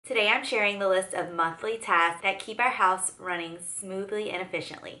Today I'm sharing the list of monthly tasks that keep our house running smoothly and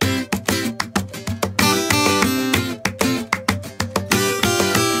efficiently.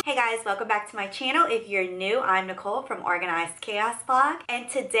 Hey guys, welcome back to my channel. If you're new, I'm Nicole from Organized Chaos Blog, and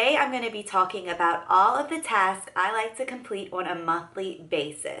today I'm going to be talking about all of the tasks I like to complete on a monthly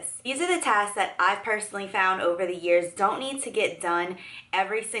basis. These are the tasks that I've personally found over the years don't need to get done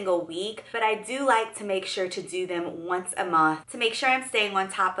every single week, but I do like to make sure to do them once a month to make sure I'm staying on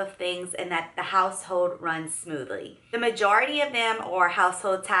top of things and that the household runs smoothly. The majority of them are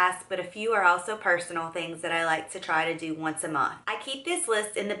household tasks, but a few are also personal things that I like to try to do once a month. I keep this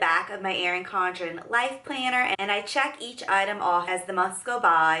list in the back of my Erin Condren life planner, and I check each item off as the months go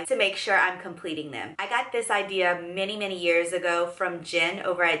by to make sure I'm completing them. I got this idea many years ago from Jen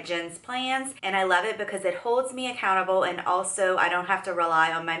over at Jen's Plans, and I love it because it holds me accountable, and also I don't have to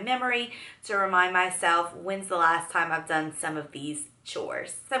rely on my memory to remind myself when's the last time I've done some of these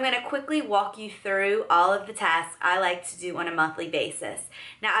chores. So I'm going to quickly walk you through all of the tasks I like to do on a monthly basis.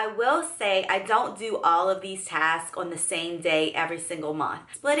 Now I will say I don't do all of these tasks on the same day every single month.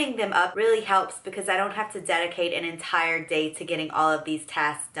 Splitting them up really helps because I don't have to dedicate an entire day to getting all of these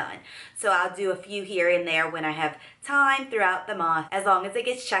tasks done. So I'll do a few here and there when I have time throughout the month. As long as it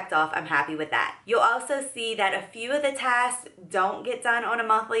gets checked off, I'm happy with that. You'll also see that a few of the tasks don't get done on a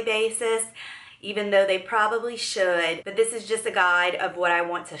monthly basis, even though they probably should, but this is just a guide of what I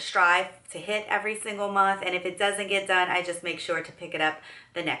want to strive to hit every single month, and if it doesn't get done, I just make sure to pick it up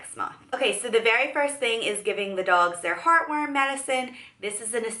the next month. Okay, so the very first thing is giving the dogs their heartworm medicine. This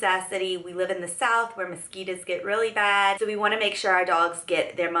is a necessity. We live in the South where mosquitoes get really bad, so we want to make sure our dogs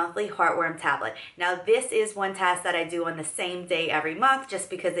get their monthly heartworm tablet. Now this is one task that I do on the same day every month just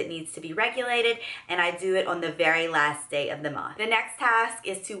because it needs to be regulated, and I do it on the very last day of the month. The next task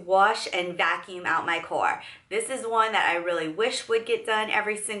is to wash and vacuum out my car. This is one that I really wish would get done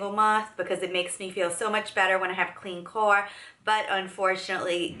every single month because it makes me feel so much better when I have a clean car, but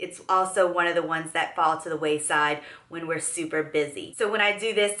unfortunately it's also one of the ones that fall to the wayside when we're super busy. So when I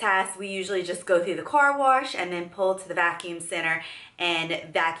do this task, we usually just go through the car wash and then pull to the vacuum center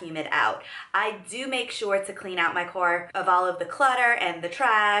and vacuum it out. I do make sure to clean out my car of all of the clutter and the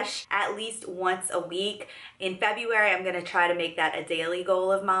trash at least once a week. In February, I'm gonna try to make that a daily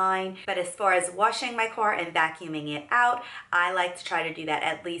goal of mine. But as far as washing my car and vacuuming it out, I like to try to do that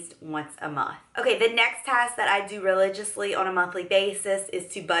at least once a month. Okay, the next task that I do religiously on a monthly basis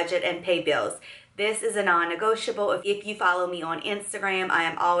is to budget and pay bills. This is a non-negotiable. If you follow me on Instagram, I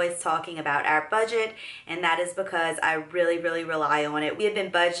am always talking about our budget, and that is because I really rely on it. We have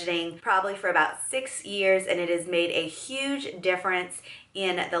been budgeting probably for about 6 years, and it has made a huge difference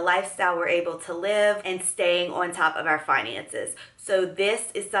in the lifestyle we're able to live and staying on top of our finances. So this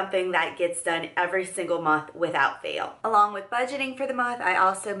is something that gets done every single month without fail. Along with budgeting for the month, I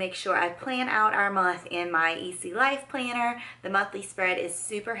also make sure I plan out our month in my EC Life Planner. The monthly spread is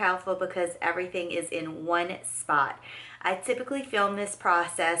super helpful because everything is in one spot. I typically film this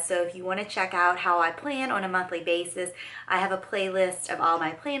process, so if you want to check out how I plan on a monthly basis, I have a playlist of all my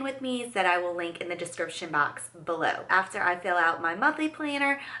plan with me's that I will link in the description box below. After I fill out my monthly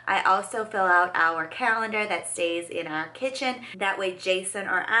planner, I also fill out our calendar that stays in our kitchen. That way Jason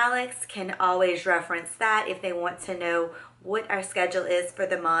or Alex can always reference that if they want to know what our schedule is for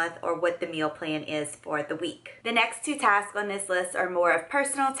the month or what the meal plan is for the week. The next two tasks on this list are more of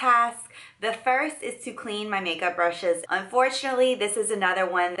personal tasks. The first is to clean my makeup brushes. Unfortunately, this is another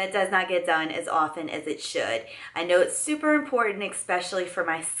one that does not get done as often as it should. I know it's super important, especially for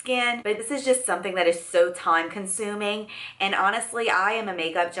my skin, but this is just something that is so time consuming. And honestly, I am a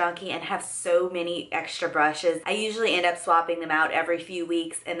makeup junkie and have so many extra brushes. I usually end up swapping them out every few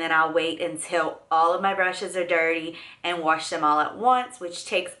weeks, and then I'll wait until all of my brushes are dirty and wash them all at once, which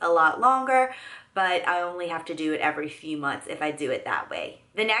takes a lot longer, but I only have to do it every few months if I do it that way.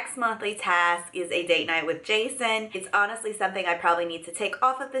 The next monthly task is a date night with Jason. It's honestly something I probably need to take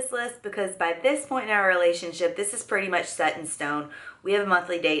off of this list because by this point in our relationship, this is pretty much set in stone. We have a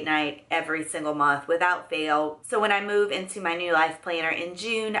monthly date night every single month without fail. So when I move into my new life planner in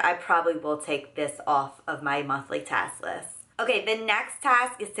June, I probably will take this off of my monthly task list. Okay, the next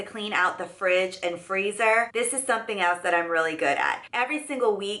task is to clean out the fridge and freezer. This is something else that I'm really good at. Every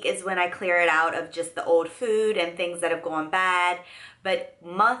single week is when I clear it out of just the old food and things that have gone bad. But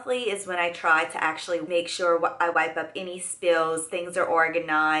monthly is when I try to actually make sure I wipe up any spills, things are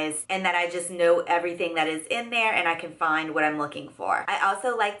organized, and that I just know everything that is in there and I can find what I'm looking for. I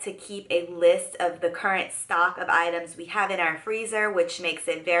also like to keep a list of the current stock of items we have in our freezer, which makes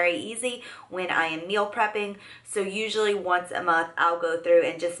it very easy when I am meal prepping. So usually once a month I'll go through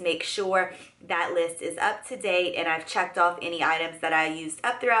and just make sure that list is up to date and I've checked off any items that I used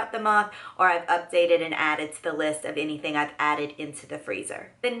up throughout the month, or I've updated and added to the list of anything I've added into the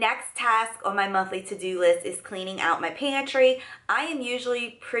freezer. The next task on my monthly to-do list is cleaning out my pantry. I am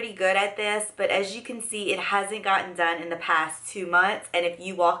usually pretty good at this, but as you can see, it hasn't gotten done in the past 2 months, and if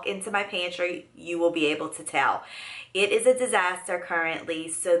you walk into my pantry, you will be able to tell. It is a disaster currently,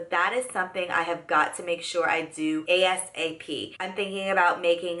 so that is something I have got to make sure I do ASAP. I'm thinking about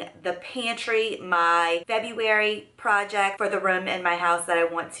making the pantry my February project for the room in my house that I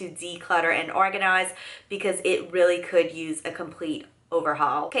want to declutter and organize, because it really could use a complete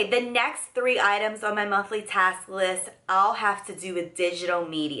overhaul. Okay, the next 3 items on my monthly task list all have to do with digital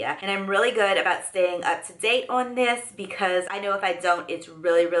media, and I'm really good about staying up to date on this because I know if I don't, it's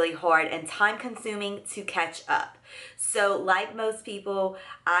really hard and time consuming to catch up. So like most people,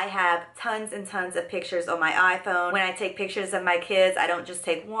 I have tons and tons of pictures on my iPhone. When I take pictures of my kids, I don't just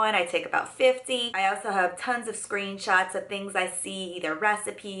take one, I take about 50. I also have tons of screenshots of things I see, either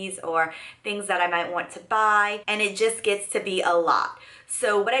recipes or things that I might want to buy, and it just gets to be a lot.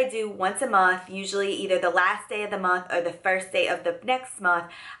 So what I do once a month, usually either the last day of the month or the first day of the next month,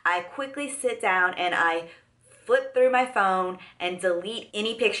 I quickly sit down and I flip through my phone and delete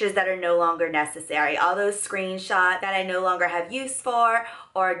any pictures that are no longer necessary. All those screenshots that I no longer have use for,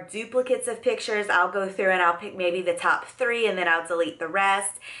 or duplicates of pictures, I'll go through and I'll pick maybe the top 3 and then I'll delete the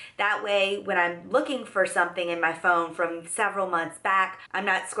rest. That way, when I'm looking for something in my phone from several months back, I'm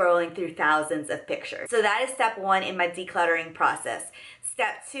not scrolling through thousands of pictures. So that is step 1 in my decluttering process.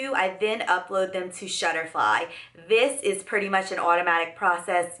 Step 2, I then upload them to Shutterfly. This is pretty much an automatic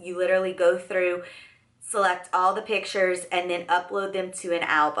process. You literally go through, select all the pictures, and then upload them to an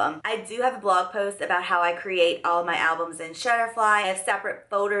album. I do have a blog post about how I create all my albums in Shutterfly. I have separate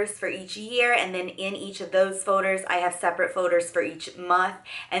folders for each year, and then in each of those folders, I have separate folders for each month.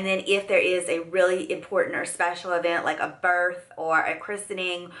 And then if there is a really important or special event like a birth or a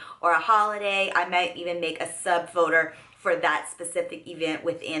christening or a holiday, I might even make a subfolder for that specific event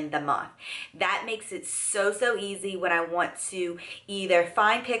within the month. That makes it so easy when I want to either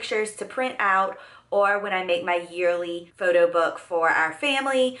find pictures to print out, or when I make my yearly photo book for our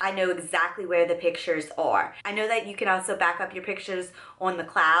family, I know exactly where the pictures are. I know that you can also back up your pictures on the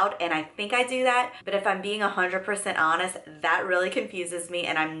cloud, and I think I do that, but if I'm being 100% honest, that really confuses me,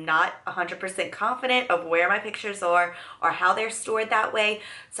 and I'm not 100% confident of where my pictures are or how they're stored that way,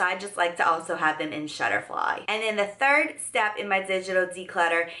 so I just like to also have them in Shutterfly. And then the third step in my digital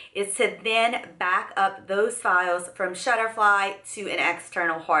declutter is to then back up those files from Shutterfly to an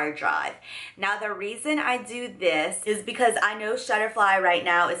external hard drive. Now, the reason I do this is because I know Shutterfly right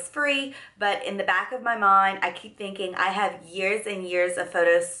now is free, but in the back of my mind, I keep thinking I have years and years of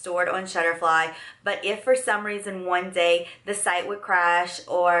photos stored on Shutterfly, but if for some reason one day the site would crash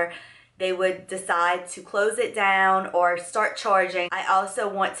or they would decide to close it down or start charging, I also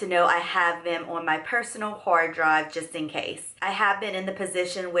want to know I have them on my personal hard drive just in case. I have been in the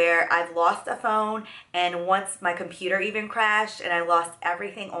position where I've lost a phone, and once my computer even crashed and I lost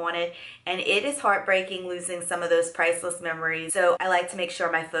everything on it, and it is heartbreaking losing some of those priceless memories. So I like to make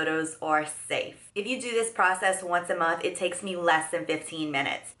sure my photos are safe. If you do this process once a month, it takes me less than 15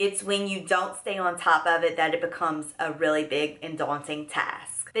 minutes. It's when you don't stay on top of it that it becomes a really big and daunting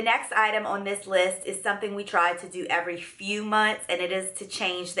task. The next item on this list is something we try to do every few months, and it is to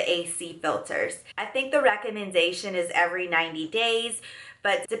change the AC filters. I think the recommendation is every 90 days,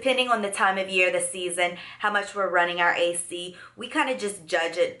 but depending on the time of year, the season, how much we're running our AC, we kind of just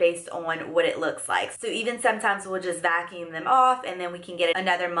judge it based on what it looks like. So even sometimes we'll just vacuum them off and then we can get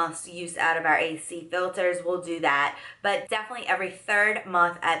another month's use out of our AC filters. We'll do that. But definitely every 3rd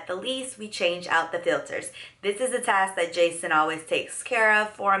month at the least, we change out the filters. This is a task that Jason always takes care of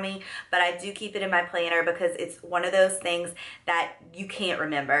for me, but I do keep it in my planner because it's one of those things that you can't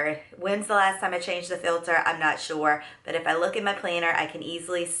remember. When's the last time I changed the filter? I'm not sure, but if I look in my planner, I can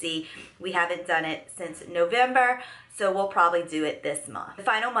easily see we haven't done it since November, so we'll probably do it this month. The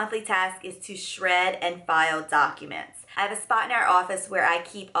final monthly task is to shred and file documents. I have a spot in our office where I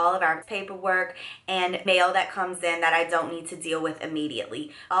keep all of our paperwork and mail that comes in that I don't need to deal with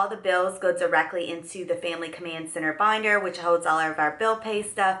immediately. All the bills go directly into the Family Command Center binder, which holds all of our bill pay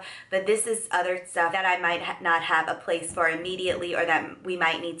stuff, but this is other stuff that I might not have a place for immediately or that we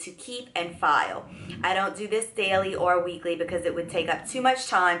might need to keep and file. I don't do this daily or weekly because it would take up too much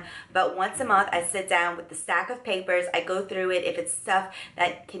time, but once a month I sit down with the stack of papers, I go through it. If it's stuff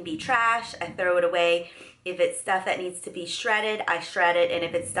that can be trash, I throw it away. If it's stuff that needs to be shredded, I shred it. And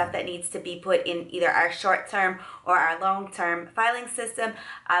if it's stuff that needs to be put in either our short-term or our long-term filing system,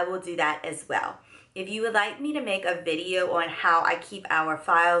 I will do that as well. If you would like me to make a video on how I keep our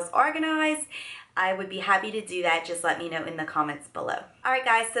files organized, I would be happy to do that. Just let me know in the comments below. Alright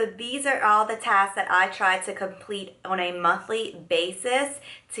guys, so these are all the tasks that I try to complete on a monthly basis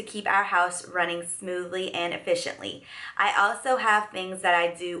to keep our house running smoothly and efficiently. I also have things that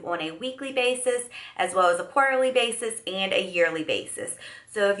I do on a weekly basis, as well as a quarterly basis and a yearly basis.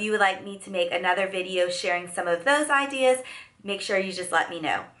 So if you would like me to make another video sharing some of those ideas, make sure you just let me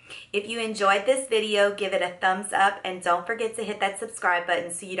know. If you enjoyed this video, give it a thumbs up and don't forget to hit that subscribe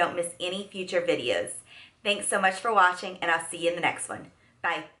button so you don't miss any future videos. Thanks so much for watching, and I'll see you in the next one.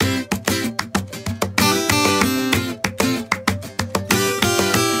 Bye.